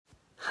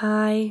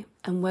Hi,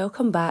 and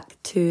welcome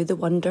back to the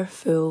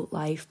Wonderful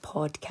Life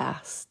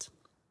podcast.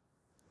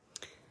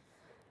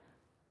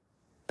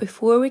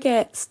 Before we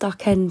get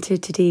stuck into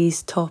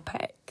today's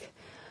topic,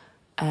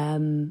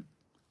 I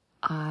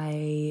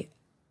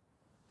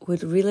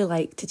would really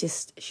like to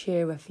just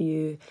share with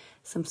you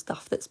some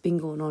stuff that's been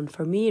going on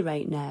for me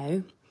right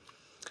now,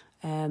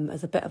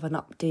 as a bit of an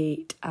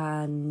update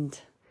and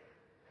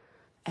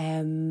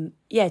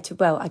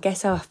I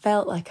guess I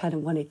felt like I kind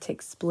of wanted to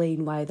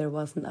explain why there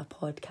wasn't a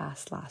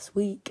podcast last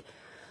week.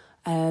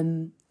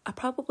 I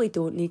probably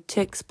don't need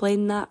to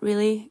explain that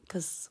really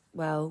because,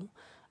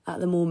 at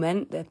the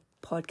moment the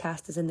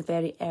podcast is in the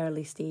very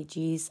early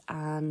stages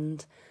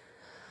and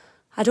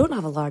I don't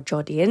have a large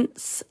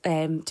audience,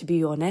 to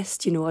be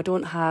honest. You know, I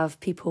don't have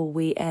people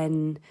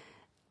waiting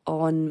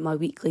on my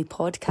weekly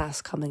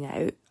podcast coming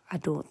out, I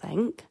don't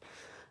think.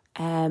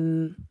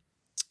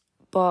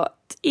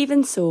 But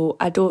even so,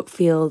 I don't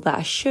feel that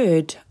I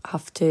should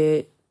have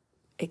to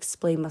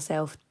explain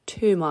myself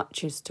too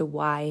much as to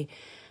why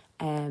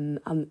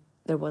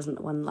there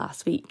wasn't one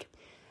last week,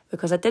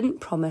 because I didn't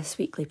promise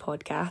weekly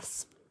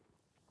podcasts.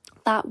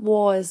 That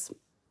was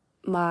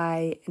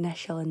my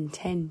initial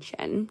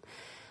intention.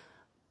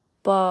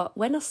 But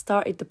when I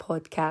started the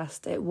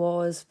podcast, it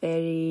was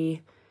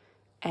very,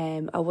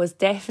 I was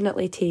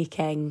definitely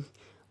taking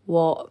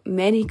what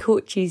many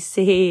coaches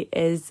say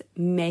is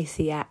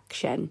messy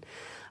action.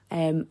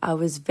 I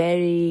was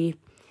very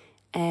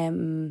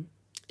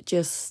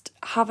just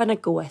having a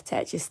go at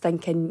it, just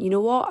thinking, you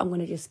know what, I'm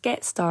going to just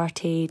get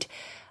started.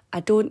 I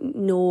don't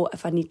know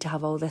if I need to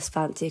have all this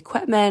fancy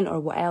equipment or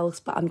what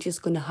else, but I'm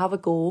just going to have a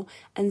go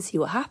and see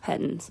what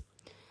happens.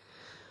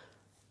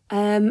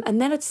 And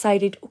then I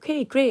decided,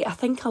 okay, great, I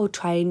think I'll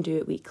try and do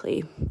it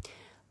weekly.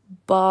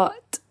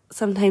 But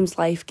sometimes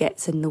life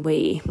gets in the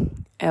way.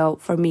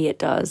 For me it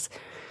does.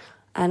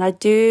 And I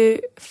do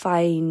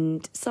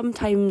find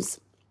sometimes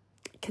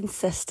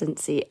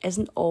consistency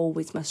isn't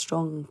always my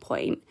strong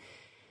point,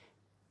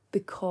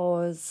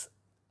 because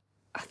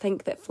I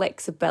think that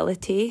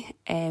flexibility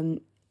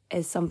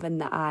is something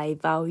that I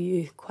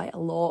value quite a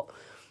lot.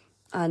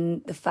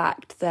 And the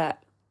fact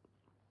that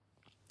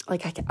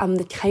I'm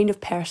the kind of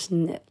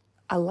person that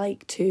I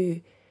like to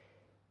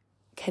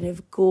kind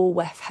of go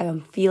with how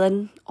I'm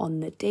feeling on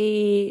the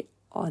day,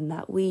 on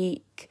that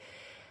week,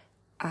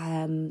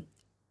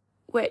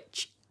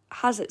 which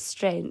has its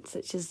strengths,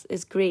 which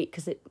is great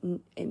because it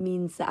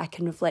means that I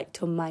can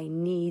reflect on my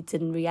needs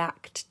and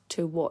react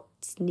to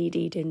what's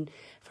needed and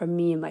for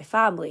me and my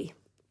family.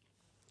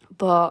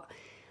 But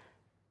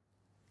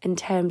in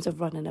terms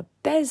of running a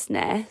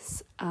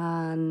business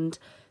and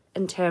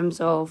in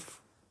terms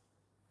of,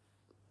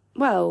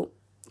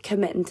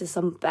 committing to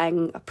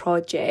something, a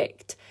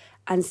project,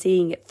 and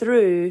seeing it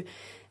through,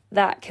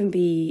 that can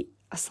be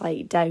a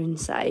slight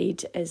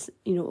downside, is,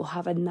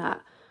 having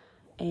that,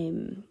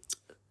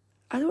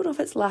 I don't know if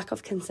it's lack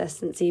of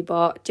consistency,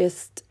 but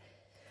just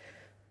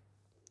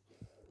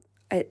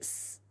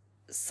it's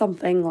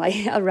something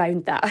like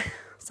around that.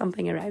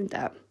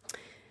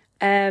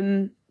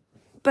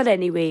 But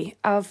anyway,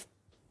 I've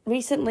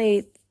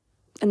recently,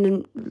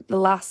 in the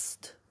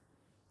last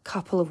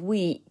couple of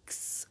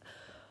weeks,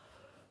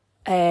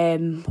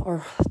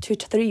 or 2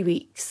 to 3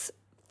 weeks,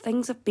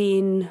 things have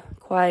been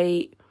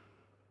quite,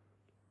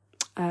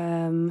 how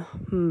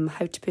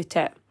to put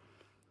it?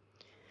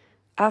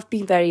 I've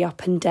been very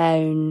up and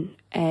down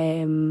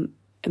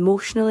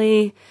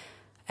emotionally.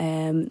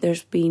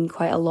 There's been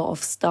quite a lot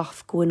of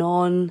stuff going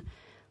on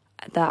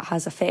that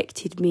has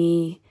affected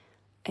me,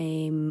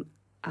 and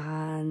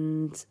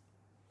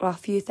a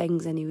few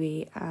things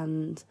anyway.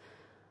 And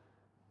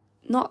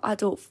I'm not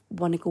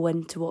going to go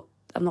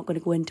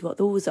into what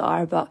those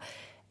are, but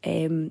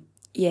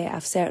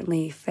I've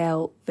certainly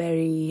felt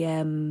very.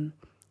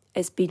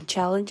 It's been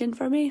challenging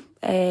for me,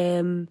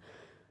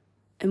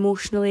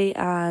 emotionally,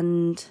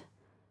 and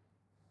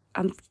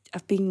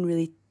I've been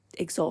really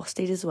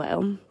exhausted as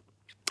well.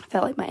 I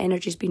felt like my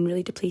energy's been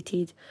really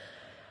depleted.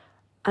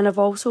 And I've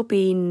also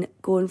been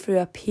going through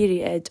a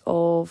period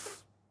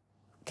of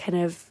kind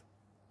of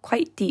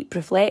quite deep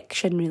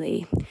reflection,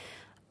 really.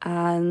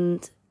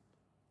 And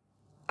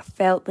I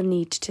felt the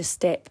need to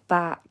step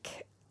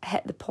back,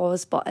 hit the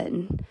pause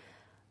button,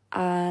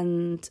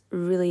 and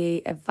really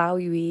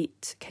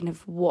evaluate kind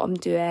of what I'm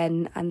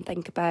doing and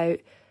think about,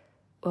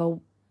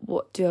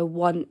 what do I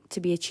want to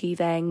be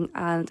achieving,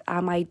 and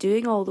am I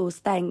doing all those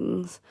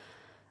things?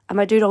 Am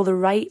I doing all the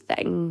right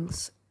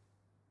things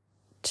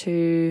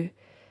to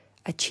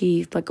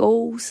achieve my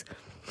goals?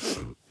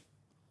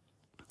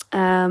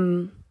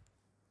 Or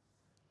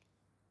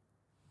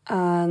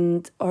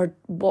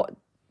what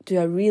do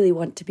I really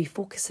want to be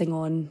focusing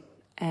on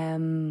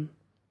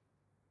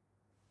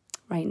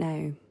right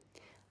now?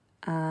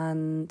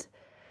 And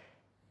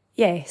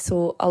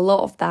so a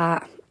lot of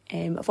that.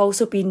 I've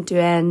also been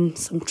doing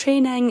some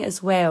training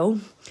as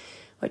well,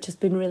 which has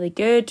been really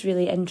good,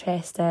 really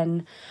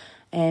interesting.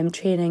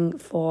 Training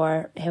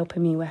for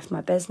helping me with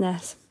my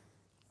business,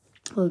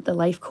 the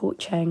life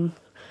coaching.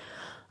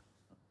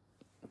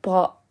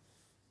 But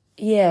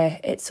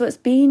it's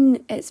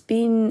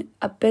been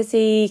a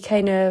busy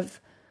kind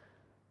of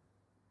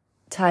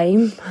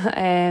time,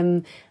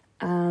 and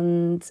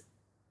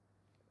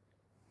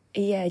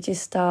yeah,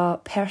 just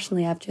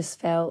personally, I've just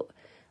felt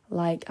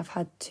like I've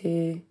had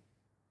to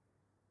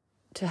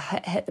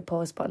hit the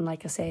pause button,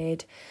 like I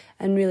said,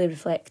 and really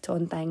reflect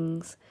on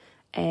things.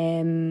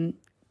 I'll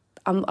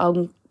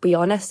be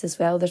honest as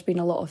well. There's been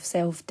a lot of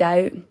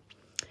self-doubt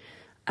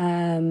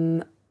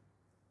come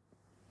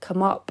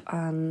up,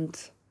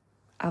 and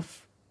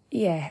that's,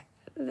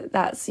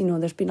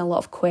 there's been a lot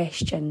of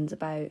questions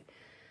about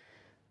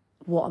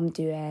what I'm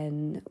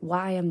doing,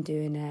 why I'm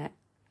doing it,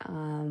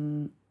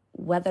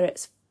 whether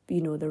it's,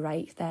 the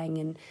right thing.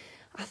 And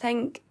I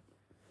think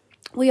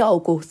we all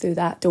go through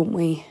that, don't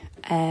we?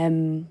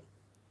 And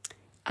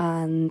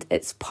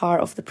it's part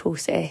of the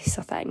process,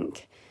 I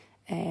think,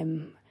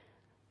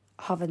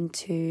 having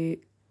to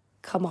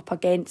come up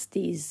against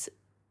these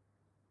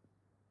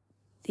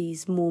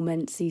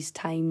moments, these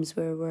times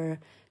where we're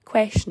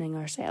questioning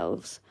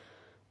ourselves.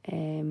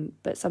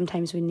 But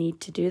sometimes we need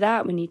to do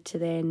that. We need to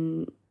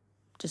then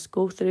just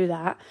go through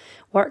that,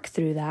 work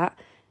through that,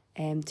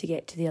 to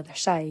get to the other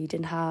side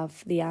and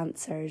have the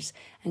answers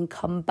and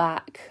come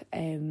back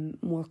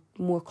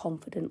more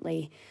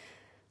confidently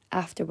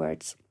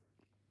afterwards.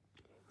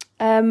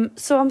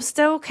 So I'm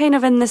still kind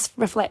of in this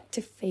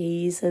reflective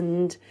phase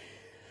and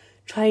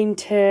trying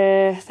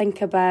to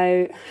think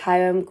about how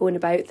I'm going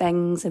about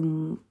things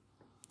and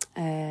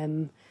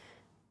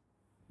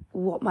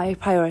what my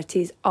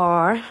priorities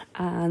are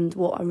and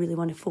what I really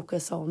want to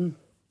focus on.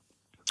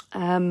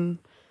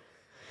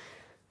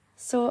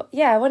 So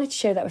yeah, I wanted to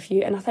share that with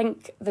you, and I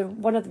think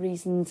one of the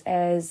reasons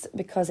is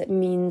because it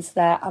means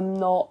that I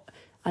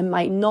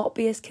might not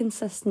be as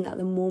consistent at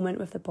the moment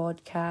with the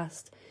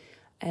podcast.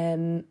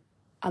 I'm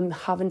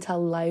having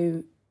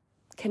to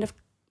kind of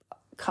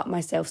cut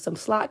myself some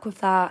slack with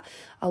that,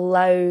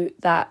 allow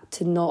that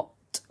to not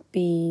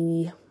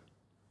be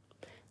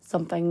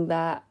something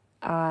that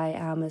I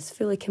am as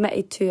fully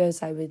committed to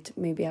as I would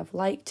maybe have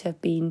liked to have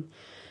been,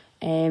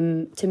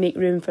 to make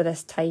room for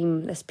this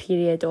time, this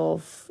period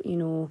of,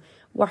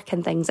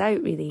 working things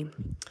out, really.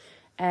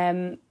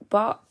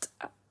 But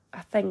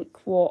I think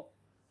what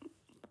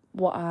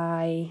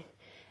I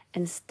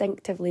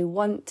instinctively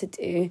want to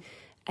do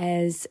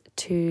is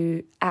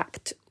to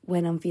act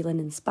when I'm feeling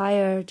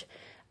inspired,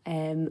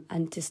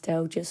 and to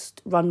still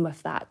just run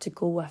with that, to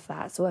go with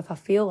that. So if I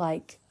feel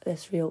like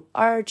this real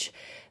urge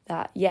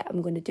that,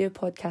 I'm going to do a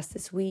podcast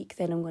this week,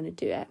 then I'm going to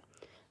do it.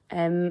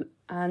 And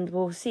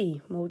we'll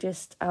see.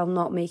 I'll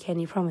not make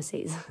any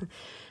promises.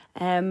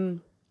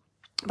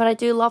 But I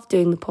do love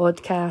doing the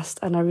podcast,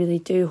 and I really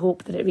do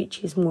hope that it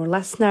reaches more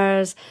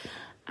listeners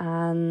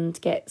and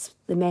gets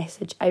the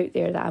message out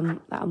there that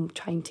I'm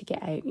trying to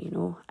get out,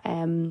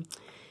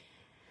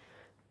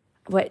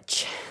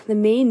 which the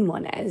main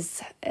one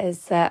is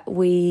that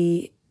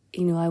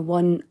I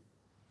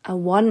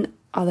want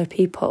other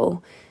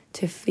people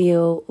to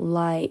feel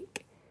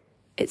like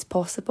it's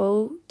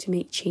possible to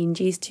make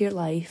changes to your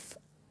life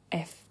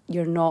if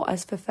you're not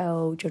as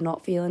fulfilled, you're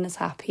not feeling as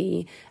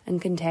happy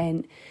and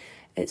content.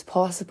 It's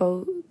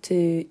possible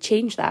to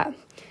change that,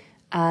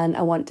 and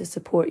I want to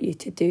support you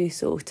to do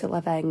so, to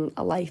living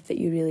a life that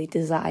you really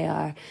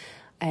desire,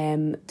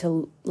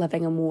 to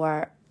living a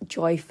more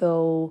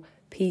joyful,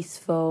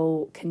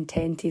 peaceful,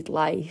 contented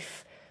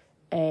life.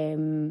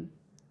 And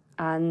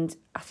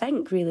I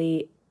think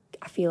really,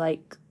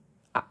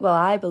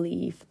 I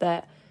believe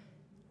that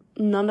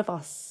none of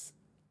us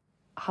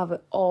have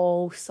it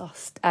all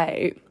sussed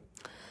out.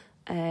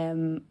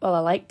 I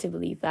like to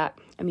believe that.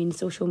 I mean,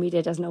 social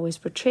media doesn't always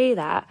portray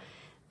that.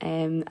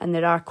 And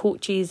there are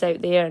coaches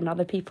out there and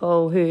other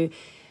people who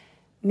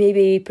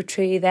maybe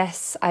portray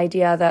this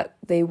idea that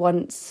they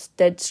once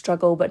did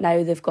struggle, but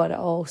now they've got it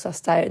all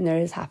sussed out and they're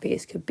as happy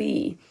as could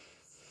be.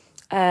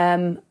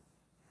 I,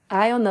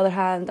 on the other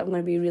hand, I'm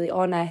going to be really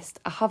honest,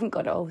 I haven't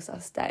got it all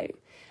sussed out.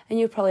 And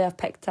you probably have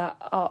picked that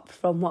up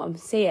from what I'm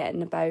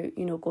saying about,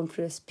 going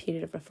through this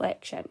period of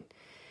reflection.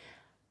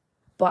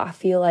 But I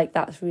feel like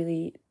that's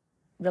really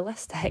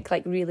realistic,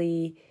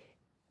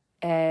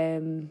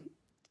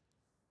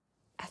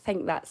 I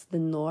think that's the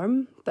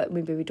norm, but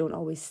maybe we don't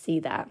always see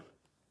that.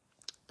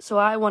 So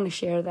I want to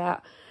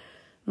share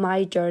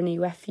my journey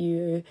with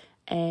you,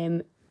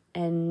 and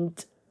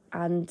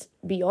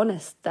be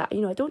honest that,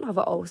 I don't have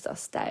it all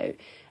sussed out.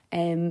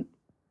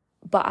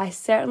 But I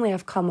certainly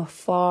have come a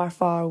far,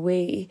 far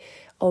way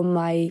on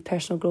my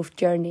personal growth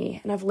journey,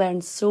 and I've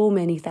learned so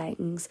many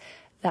things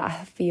that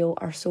I feel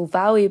are so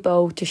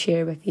valuable to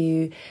share with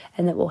you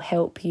and that will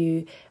help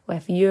you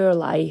with your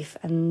life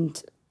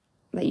and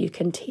that you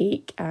can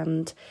take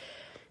and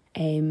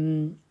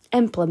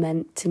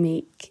implement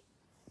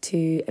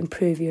to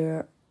improve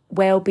your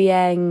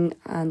well-being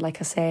and, like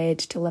I said,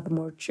 to live a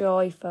more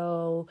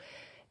joyful,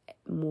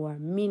 more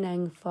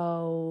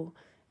meaningful,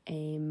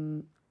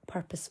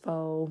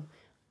 purposeful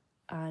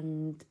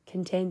and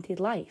contented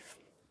life.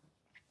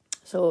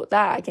 So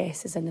that, I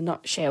guess, is in a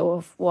nutshell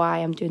of why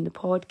I'm doing the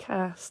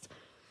podcast.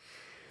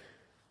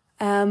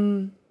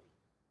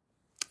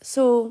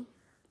 So,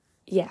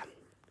 yeah,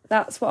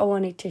 that's what I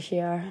wanted to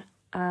share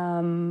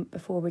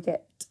before we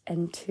get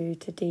into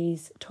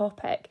today's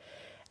topic.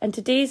 And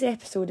today's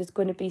episode is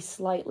going to be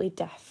slightly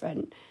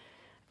different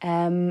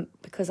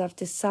because I've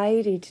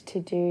decided to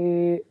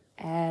do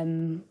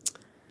a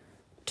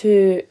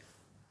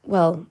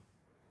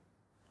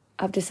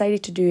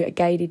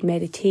guided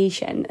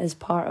meditation as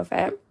part of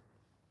it.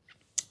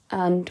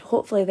 And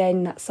hopefully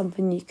then that's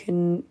something you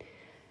can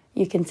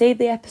save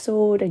the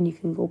episode and you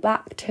can go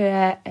back to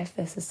it if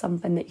this is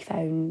something that you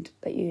found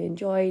that you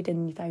enjoyed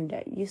and you found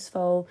it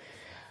useful.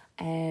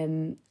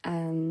 And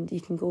you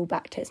can go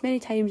back to it as many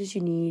times as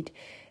you need,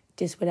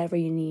 just whenever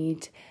you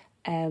need.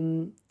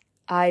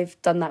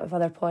 I've done that with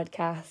other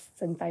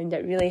podcasts and found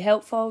it really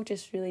helpful,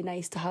 just really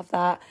nice to have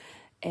that.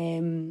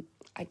 I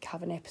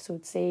have an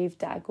episode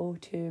saved that I go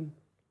to.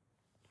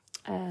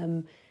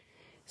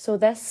 So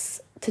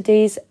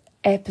today's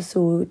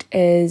episode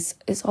is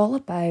all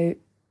about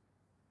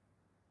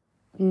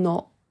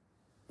not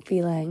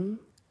feeling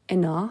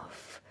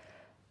enough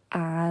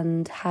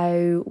and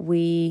how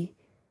we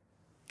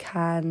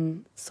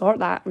can sort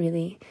that,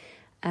 really.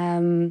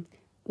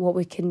 What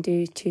we can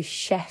do to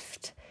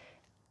shift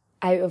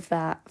out of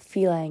that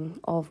feeling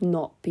of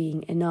not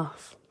being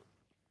enough.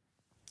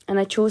 And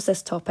I chose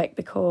this topic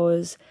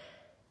because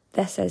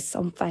this is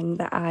something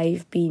that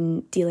I've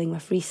been dealing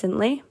with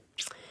recently.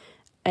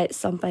 It's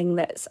something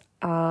that's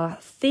a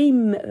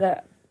theme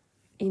that,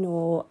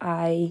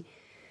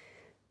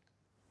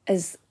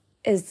 is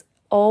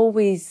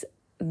always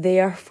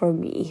there for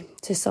me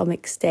to some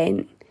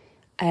extent.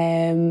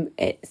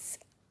 It's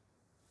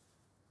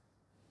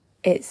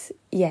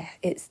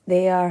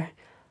there.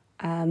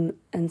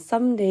 And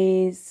some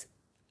days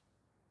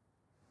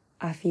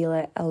I feel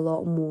it a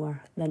lot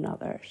more than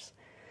others.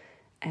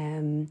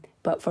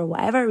 But for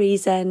whatever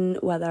reason,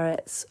 whether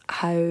it's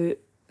how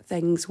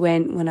things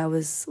went when I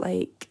was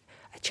like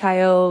a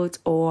child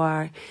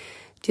or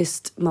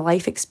just my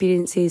life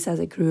experiences as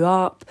I grew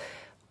up,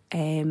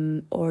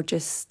 or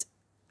just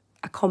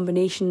a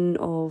combination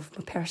of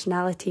my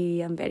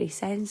personality, I'm very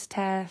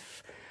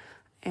sensitive,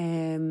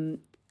 and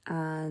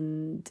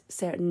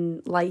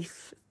certain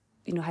life,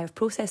 how I've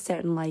processed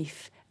certain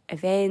life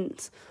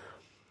events.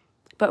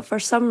 But for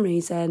some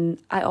reason,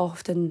 I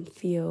often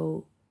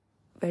feel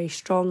very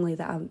strongly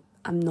that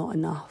I'm not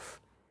enough.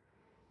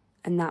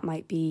 And that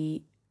might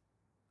be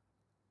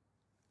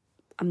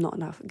I'm not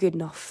good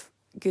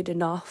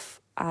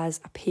enough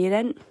as a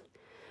parent.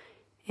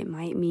 It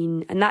might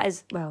mean, and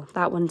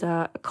that one's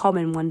a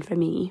common one for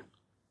me.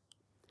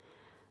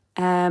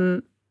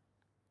 I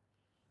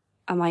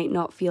might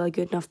not feel a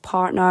good enough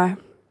partner.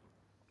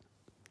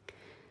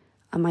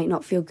 I might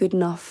not feel good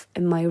enough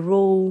in my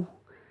role.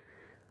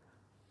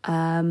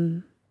 I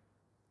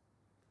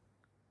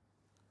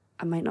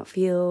might not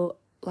feel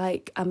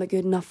like I'm a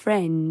good enough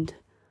friend.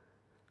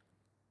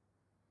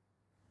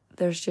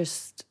 There's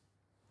just,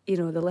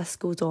 the list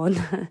goes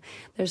on.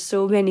 There's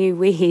so many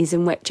ways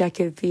in which I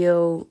could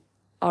feel,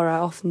 or I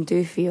often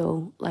do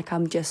feel, like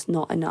I'm just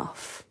not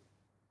enough.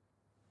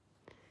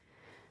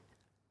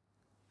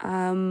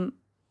 And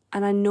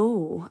I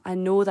know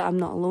that I'm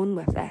not alone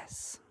with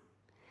this.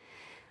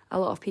 A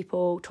lot of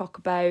people talk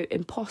about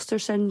imposter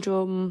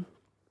syndrome,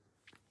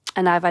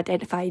 and I've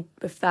identified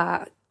with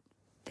that,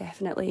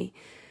 definitely,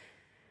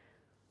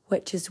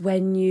 which is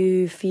when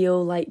you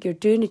feel like you're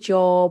doing a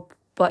job,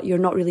 but you're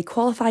not really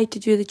qualified to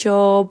do the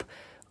job,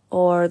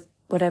 or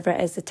whatever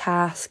it is, the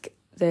task,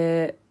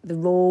 the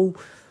role,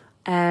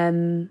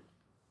 and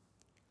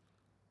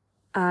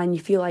you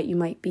feel like you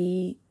might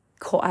be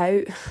caught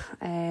out.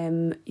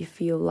 You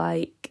feel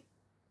like,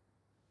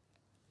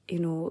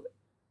 you're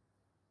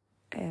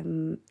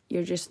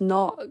just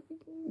not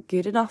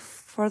good enough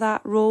for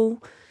that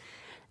role.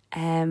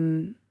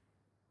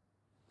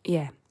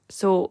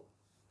 So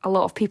a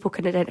lot of people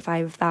can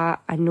identify with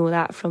that. I know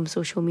that from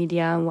social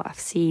media and what I've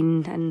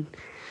seen, and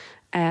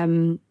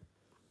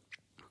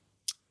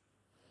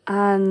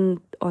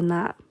on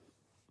that.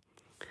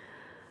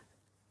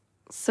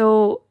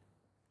 So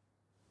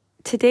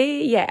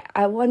today,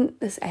 I want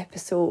this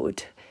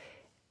episode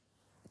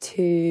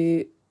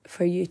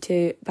for you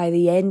to, by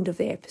the end of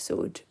the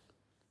episode,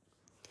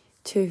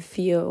 to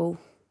feel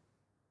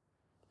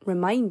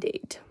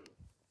reminded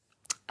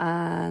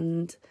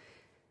and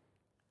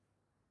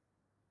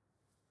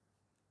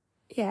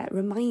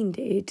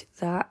reminded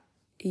that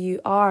you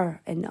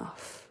are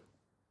enough.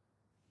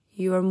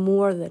 You are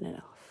more than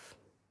enough.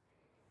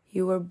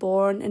 You were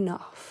born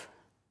enough.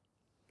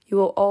 You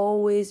will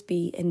always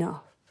be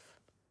enough.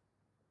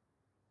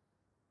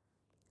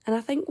 And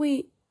I think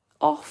we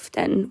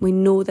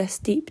know this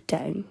deep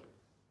down.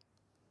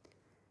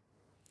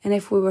 And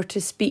if we were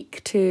to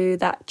speak to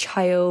that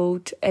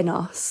child in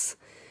us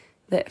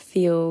that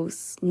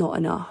feels not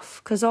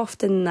enough, because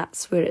often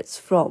that's where it's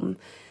from,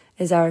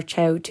 is our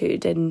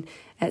childhood, and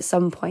at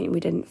some point we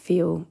didn't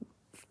feel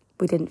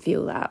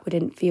that. We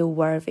didn't feel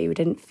worthy. We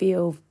didn't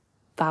feel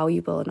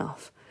valuable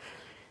enough.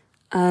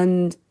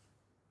 And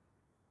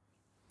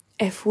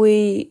if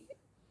we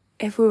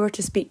were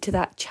to speak to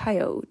that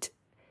child,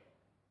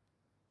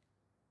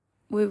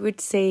 we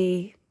would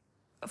say,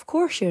 of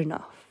course you're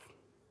enough.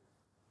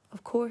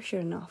 Of course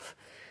you're enough.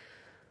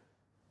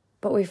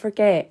 But we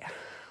forget.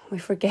 We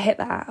forget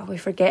that. We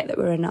forget that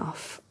we're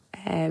enough.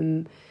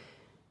 And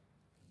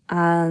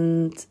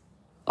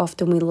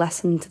often we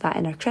listen to that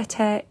inner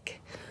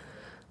critic,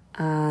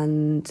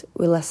 and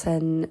we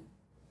listen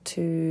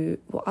to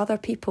what other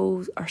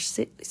people are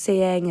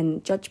saying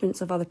and judgments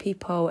of other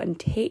people, and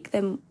take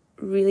them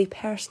really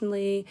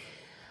personally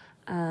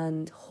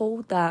and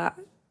hold that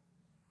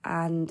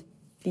and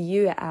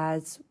view it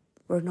as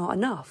we're not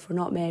enough, we're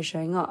not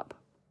measuring up.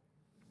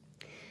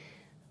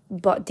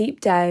 But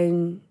deep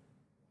down,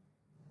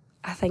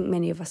 I think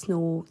many of us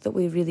know that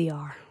we really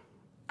are.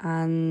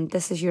 And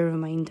this is your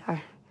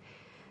reminder.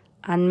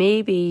 And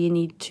maybe you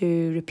need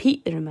to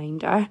repeat the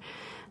reminder.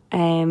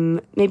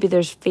 Maybe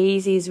there's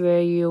phases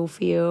where you'll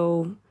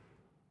feel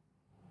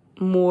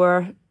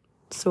more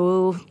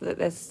so that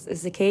this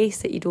is the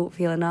case, that you don't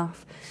feel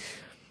enough.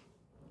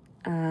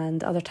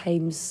 And other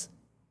times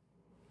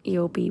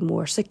you'll be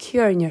more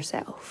secure in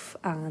yourself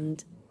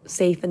and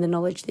safe in the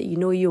knowledge that you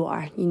know you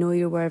are. You know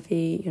you're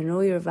worthy, you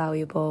know you're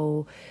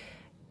valuable.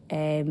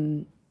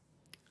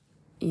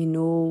 You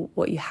know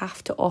what you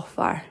have to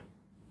offer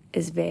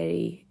is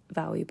very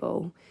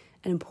valuable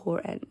and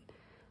important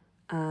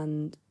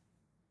and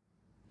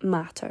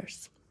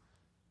matters.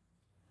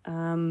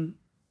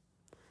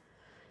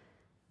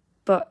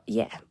 But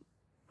yeah,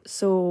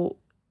 so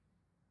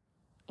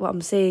what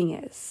I'm saying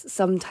is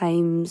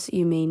sometimes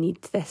you may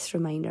need this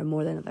reminder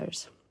more than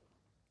others.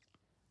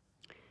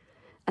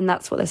 And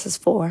that's what this is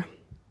for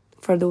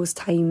those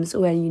times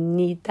when you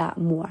need that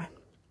more.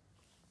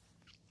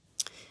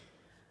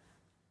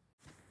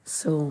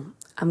 So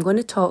I'm going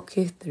to talk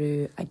you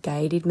through a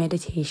guided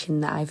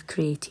meditation that I've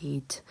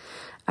created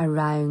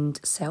around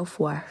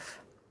self-worth.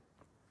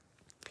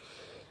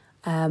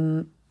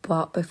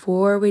 But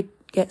before we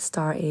get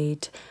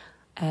started,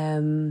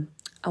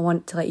 I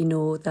want to let you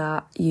know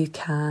that you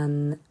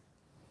can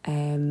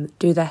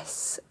do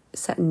this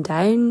sitting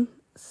down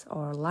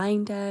or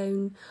lying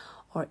down,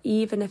 or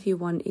even if you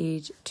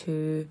wanted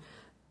to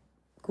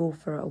go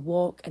for a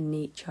walk in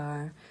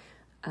nature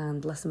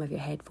and listen with your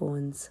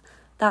headphones,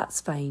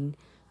 that's fine.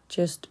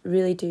 Just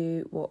really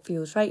do what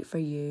feels right for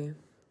you.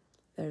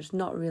 There's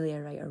not really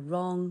a right or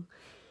wrong.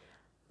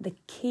 The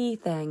key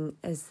thing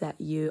is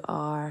that you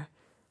are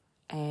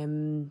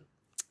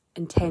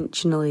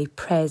intentionally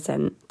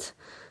present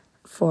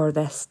for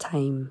this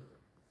time.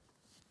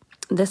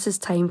 This is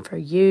time for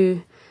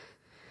you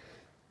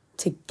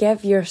to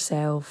give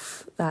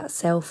yourself that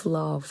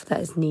self-love that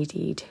is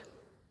needed.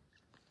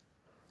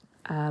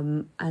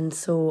 And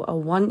so I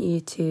want you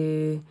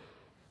to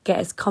get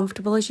as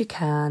comfortable as you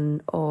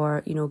can,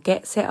 or,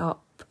 get set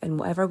up in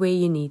whatever way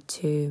you need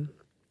to,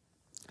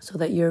 so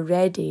that you're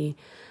ready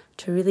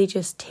to really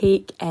just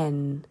take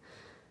in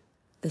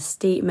the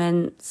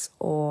statements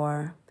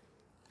or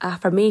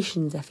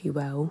affirmations, if you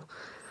will,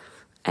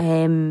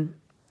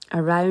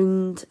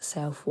 around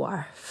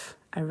self-worth,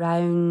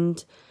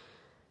 around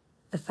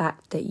the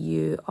fact that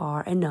you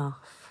are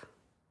enough,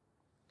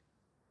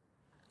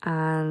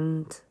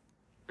 and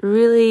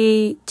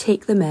really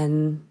take them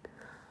in,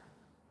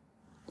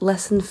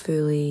 listen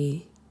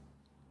fully,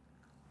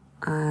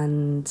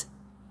 and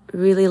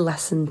really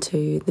listen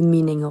to the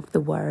meaning of the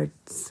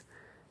words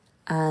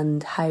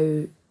and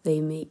how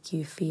they make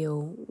you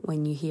feel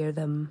when you hear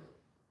them.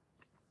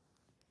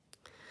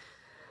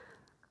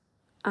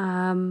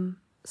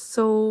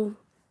 So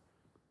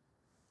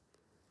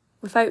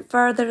without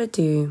further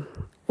ado,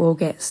 we'll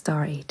get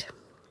started.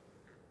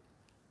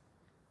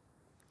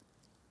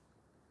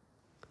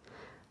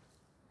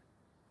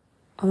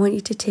 I want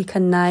you to take a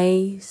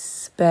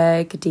nice,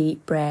 big,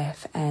 deep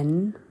breath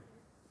in.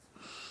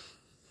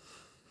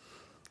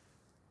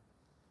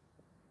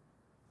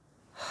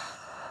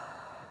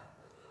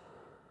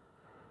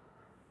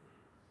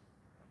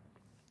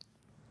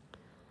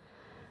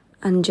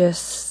 And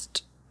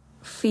just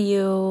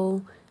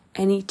feel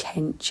any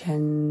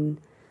tension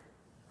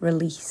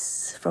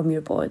release from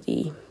your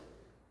body.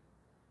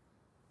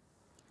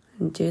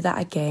 And do that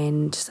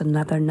again, just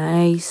another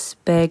nice,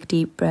 big,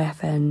 deep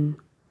breath in.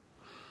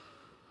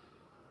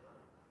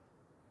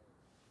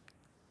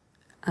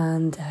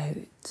 And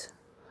out.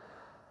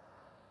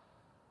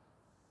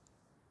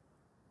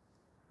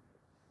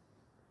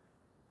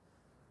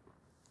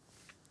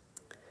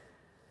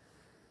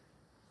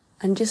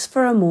 And just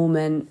for a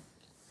moment,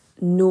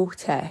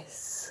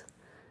 notice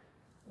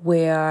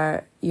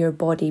where your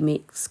body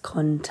makes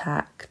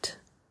contact.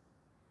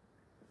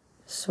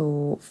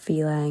 So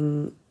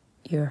feeling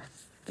your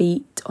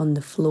feet on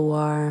the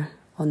floor,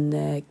 on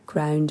the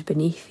ground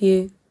beneath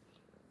you,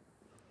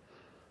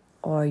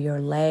 or your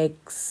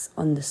legs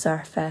on the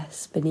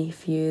surface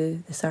beneath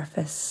you, the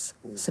surface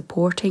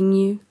supporting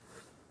you.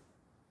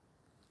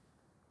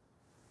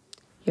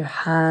 Your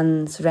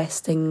hands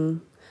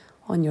resting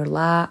on your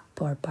lap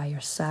or by your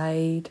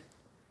side.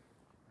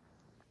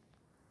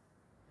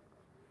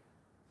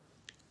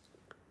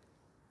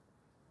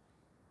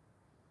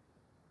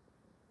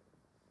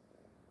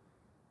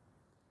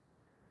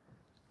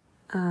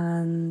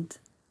 And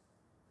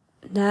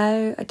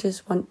now I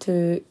just want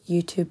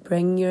you to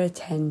bring your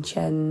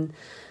attention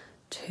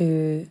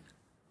to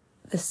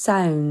the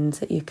sounds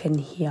that you can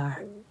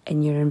hear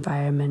in your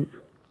environment.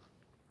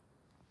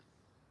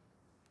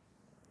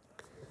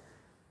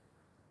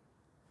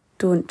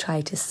 Don't try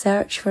to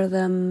search for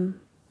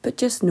them, but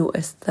just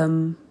notice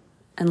them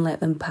and let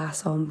them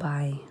pass on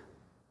by.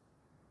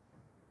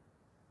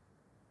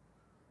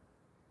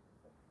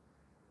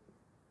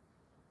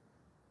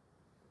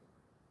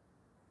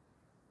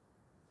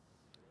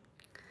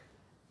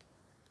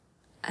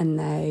 And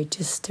now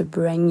just to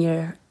bring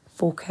your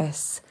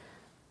focus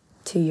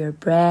to your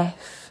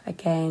breath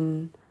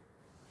again,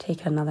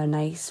 take another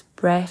nice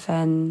breath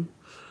in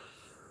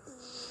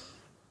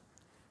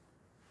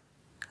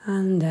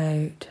and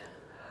out.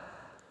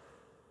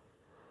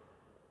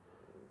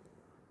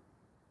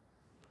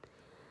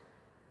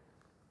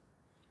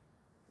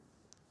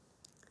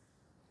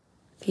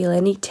 Feel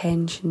any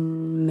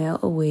tension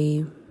melt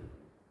away.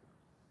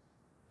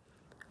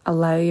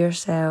 Allow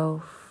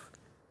yourself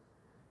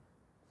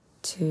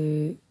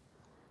to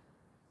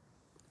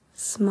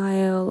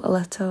smile a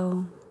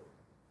little,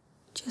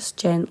 just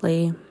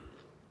gently.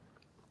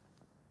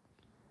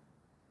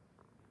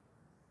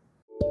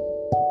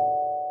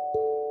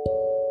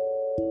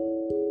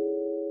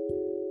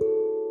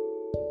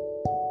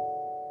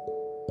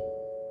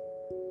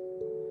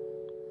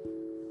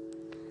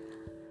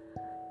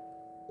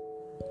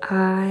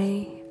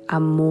 I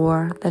am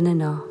more than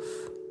enough.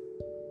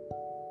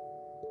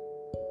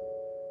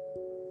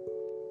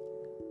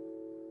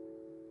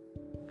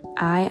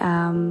 I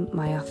am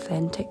my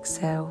authentic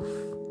self,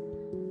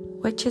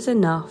 which is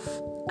enough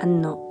and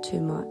not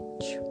too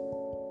much.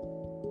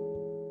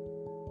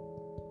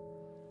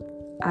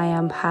 I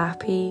am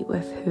happy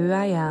with who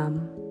I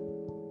am.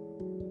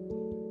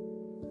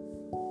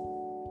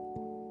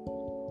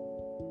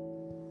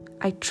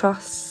 I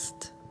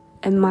trust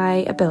in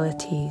my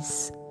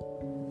abilities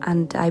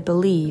and I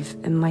believe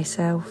in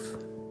myself.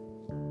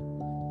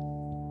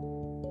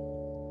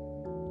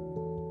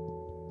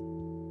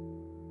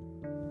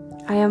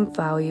 I am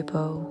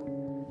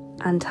valuable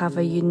and have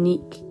a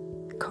unique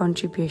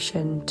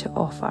contribution to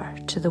offer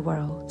to the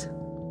world.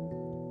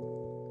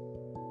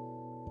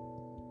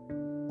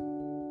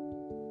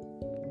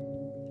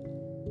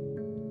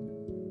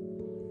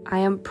 I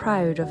am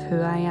proud of who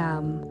I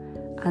am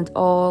and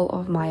all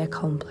of my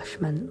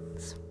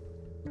accomplishments.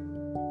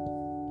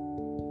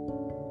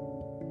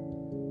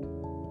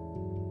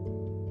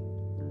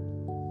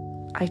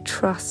 I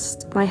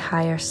trust my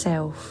higher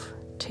self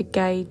to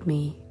guide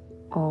me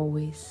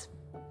always.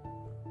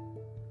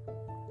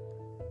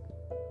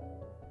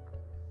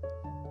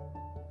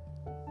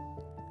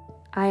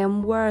 I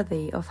am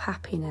worthy of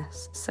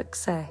happiness,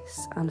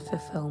 success, and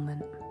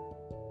fulfillment.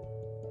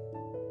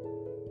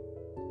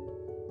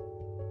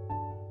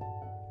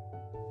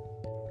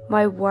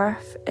 My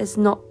worth is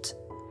not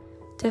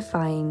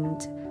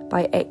defined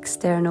by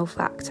external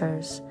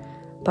factors,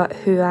 but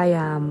who I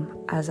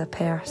am as a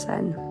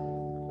person.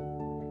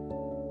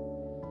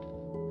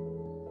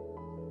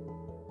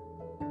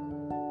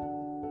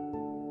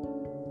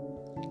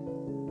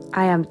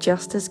 I am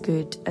just as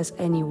good as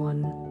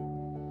anyone,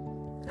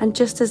 and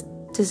just as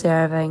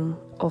deserving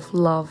of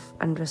love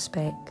and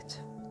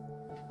respect.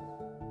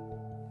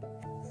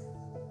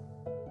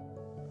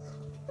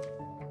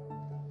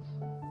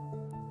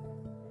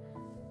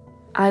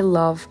 I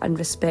love and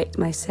respect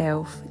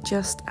myself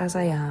just as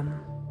I am.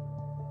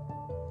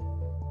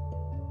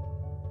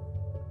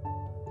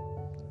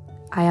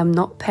 I am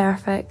not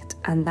perfect,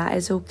 and that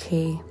is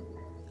okay.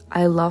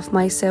 I love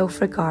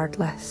myself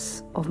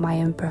regardless of my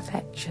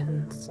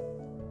imperfections.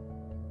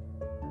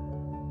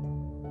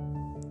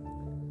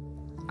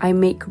 I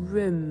make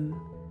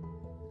room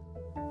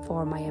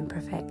for my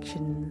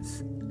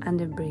imperfections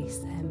and embrace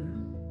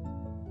them.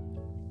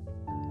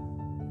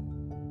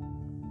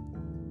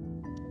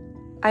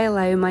 I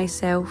allow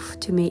myself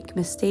to make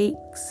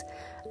mistakes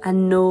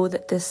and know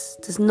that this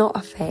does not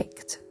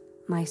affect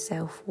my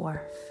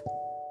self-worth.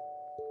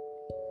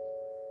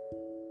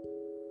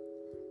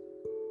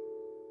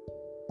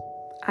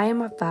 I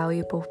am a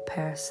valuable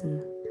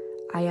person.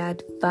 I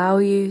add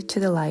value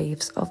to the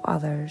lives of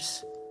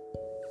others.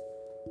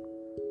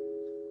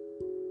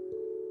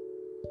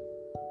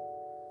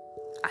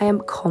 I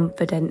am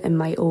confident in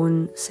my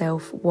own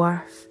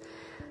self-worth,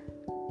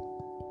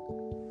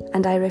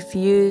 and I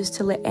refuse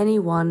to let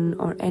anyone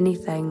or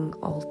anything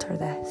alter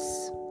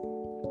this.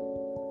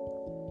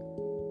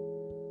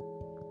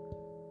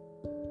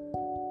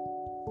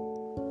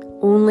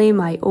 Only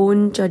my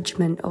own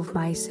judgment of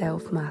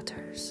myself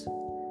matters.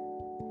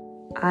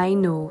 I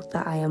know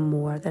that I am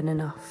more than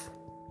enough.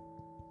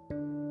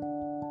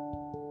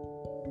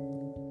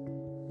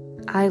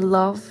 I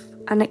love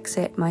and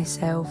accept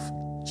myself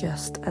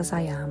just as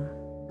I am.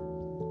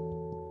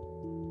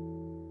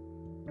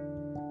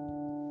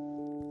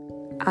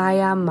 I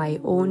am my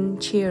own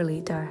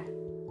cheerleader,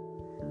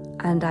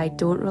 and I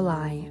don't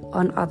rely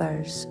on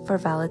others for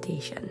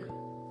validation.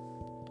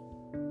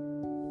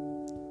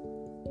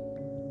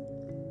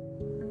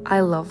 I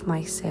love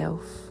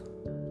myself.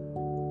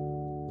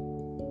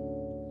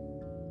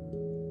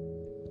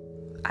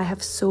 I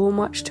have so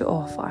much to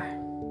offer.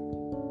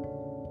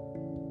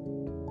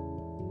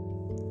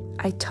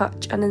 I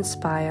touch and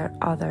inspire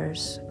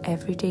others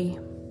every day.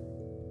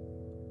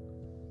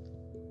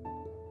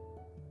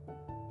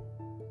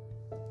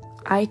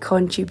 I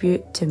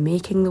contribute to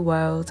making the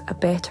world a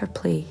better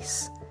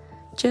place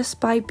just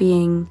by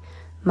being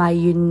my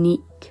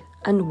unique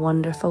and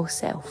wonderful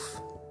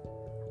self.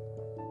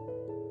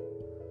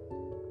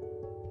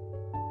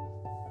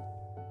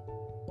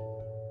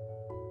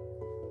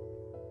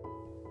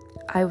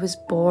 I was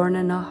born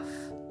enough,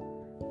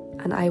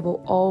 and I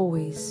will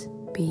always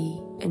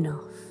be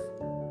enough.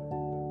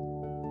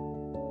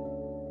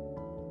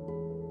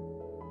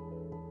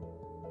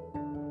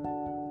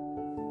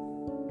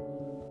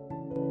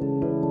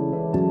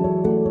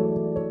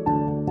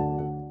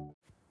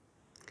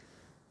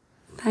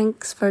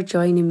 Thanks for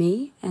joining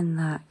me in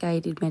that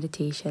guided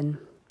meditation.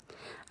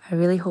 I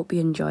really hope you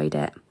enjoyed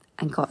it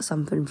and got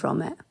something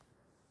from it.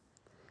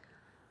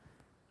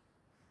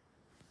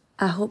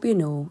 I hope you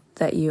know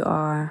that you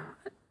are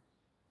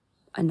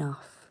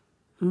enough,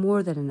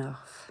 more than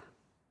enough.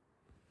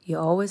 You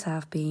always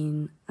have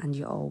been and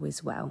you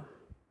always will.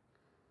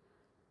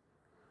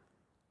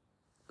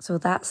 So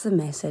that's the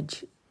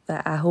message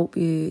that I hope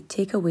you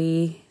take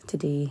away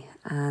today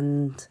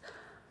and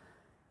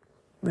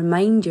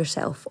remind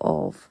yourself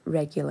of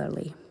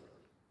regularly.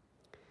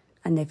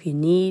 And if you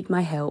need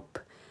my help,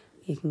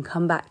 you can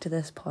come back to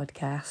this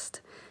podcast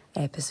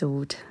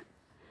episode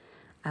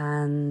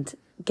and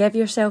give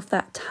yourself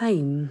that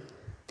time,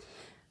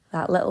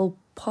 that little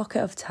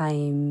pocket of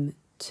time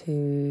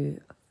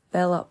to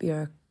top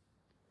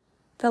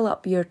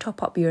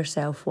up your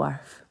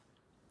self-worth,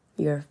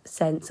 your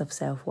sense of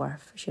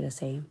self-worth, should I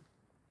say.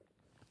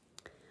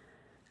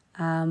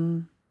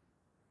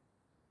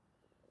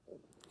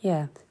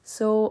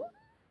 So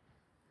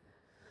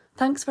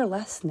thanks for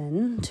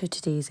listening to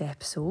today's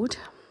episode.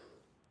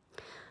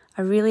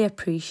 I really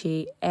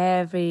appreciate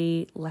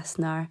every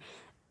listener.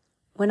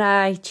 When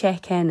I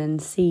check in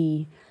and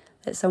see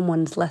that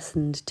someone's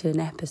listened to an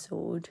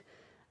episode,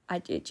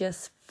 it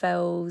just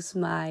fills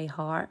my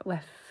heart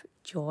with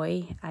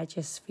joy. I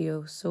just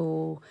feel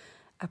so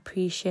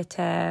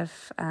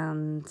appreciative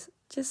and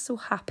just so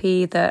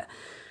happy that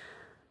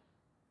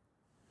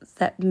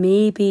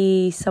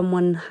maybe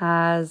someone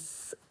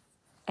has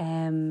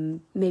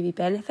maybe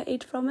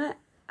benefited from it,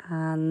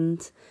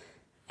 and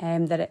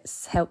that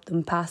it's helped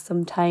them pass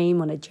some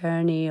time on a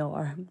journey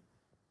or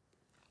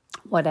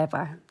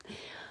whatever.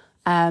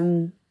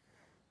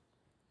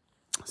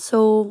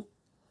 So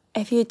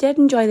if you did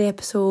enjoy the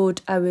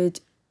episode, I would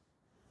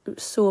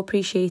so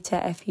appreciate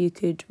it if you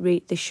could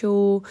rate the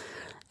show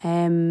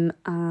and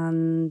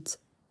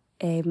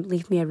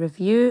leave me a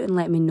review and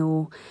let me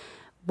know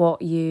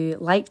what you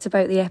liked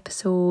about the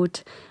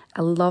episode.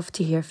 I love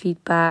to hear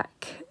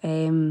feedback.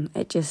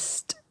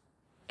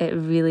 It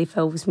really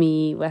fills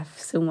me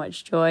with so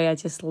much joy. I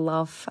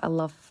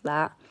love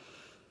that.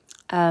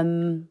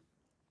 Some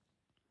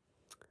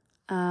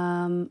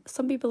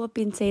people have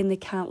been saying they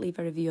can't leave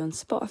a review on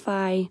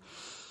Spotify,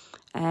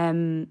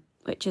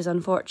 which is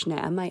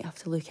unfortunate. I might have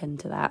to look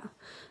into that.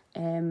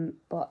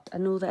 But I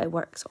know that it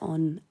works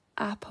on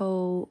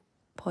Apple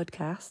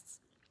Podcasts.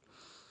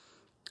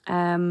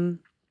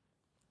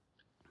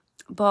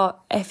 But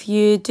if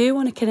you do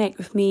want to connect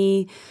with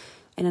me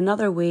in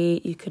another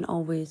way, you can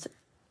always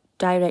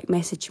direct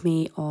message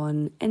me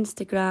on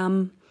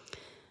Instagram.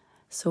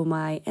 So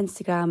my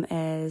Instagram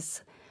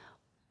is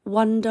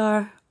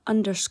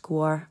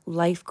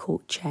wonder_life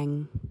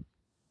coaching.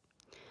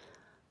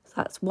 So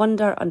that's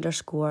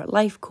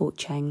wonder_life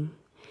coaching.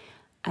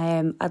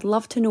 I'd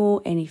love to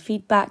know any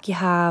feedback you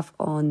have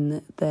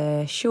on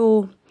the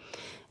show,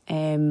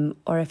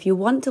 or if you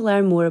want to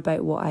learn more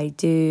about what I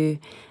do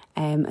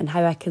and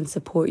how I can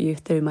support you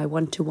through my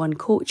one-to-one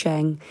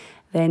coaching,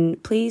 then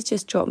please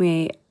just drop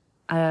me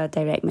a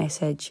direct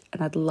message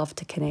and I'd love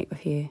to connect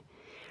with you.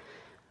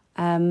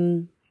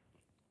 At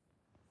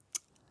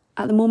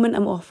the moment,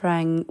 I'm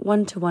offering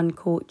one-to-one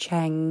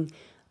coaching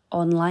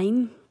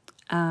online,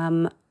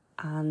 and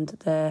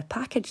the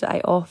package that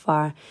I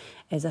offer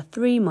is a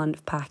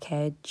 3-month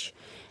package,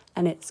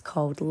 and it's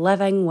called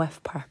Living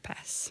with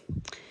Purpose.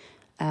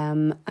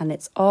 And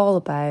it's all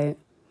about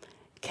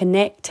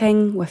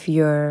connecting with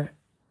your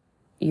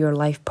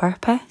life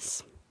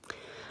purpose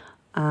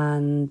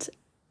and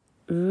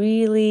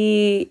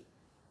really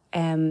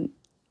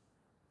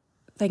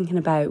thinking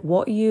about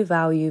what you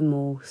value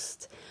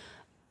most,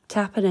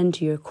 tapping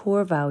into your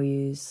core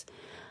values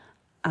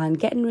and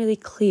getting really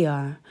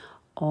clear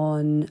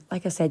on,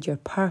 like I said, your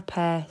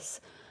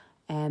purpose,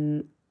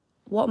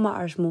 what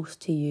matters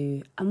most to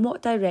you and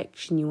what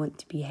direction you want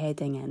to be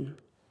heading in.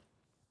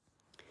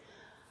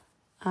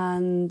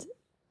 And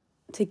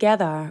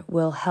together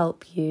we'll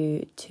help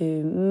you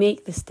to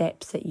make the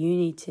steps that you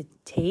need to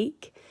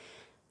take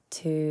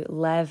to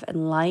live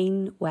in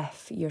line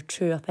with your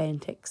true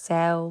authentic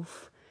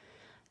self,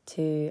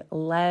 to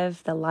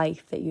live the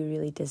life that you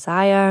really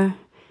desire,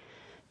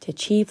 to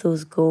achieve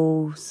those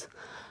goals,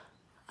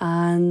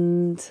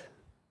 and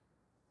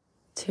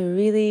to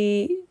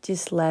really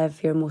just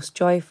live your most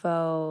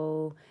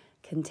joyful,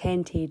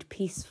 contented,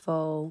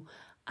 peaceful,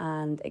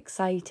 and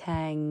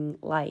exciting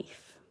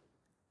life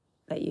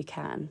that you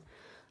can.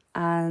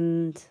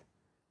 And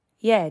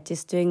yeah,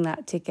 just doing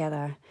that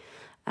together.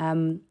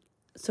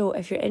 So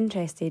if you're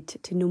interested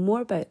to know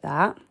more about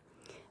that,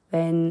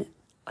 then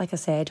like I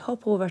said,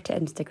 hop over to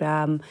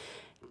Instagram,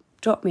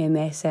 drop me a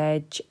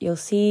message. You'll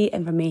see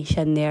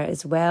information there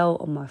as well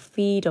on my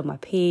feed, on my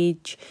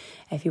page,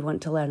 if you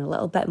want to learn a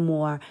little bit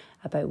more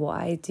about what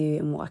I do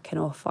and what I can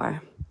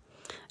offer.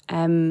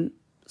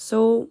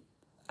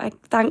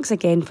 Thanks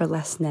again for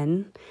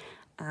listening.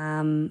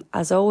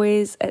 As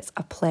always, it's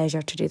a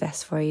pleasure to do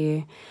this for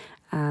you,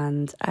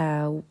 and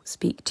I'll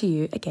speak to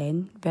you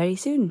again very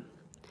soon.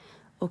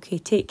 Okay,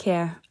 take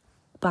care.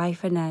 Bye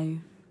for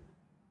now.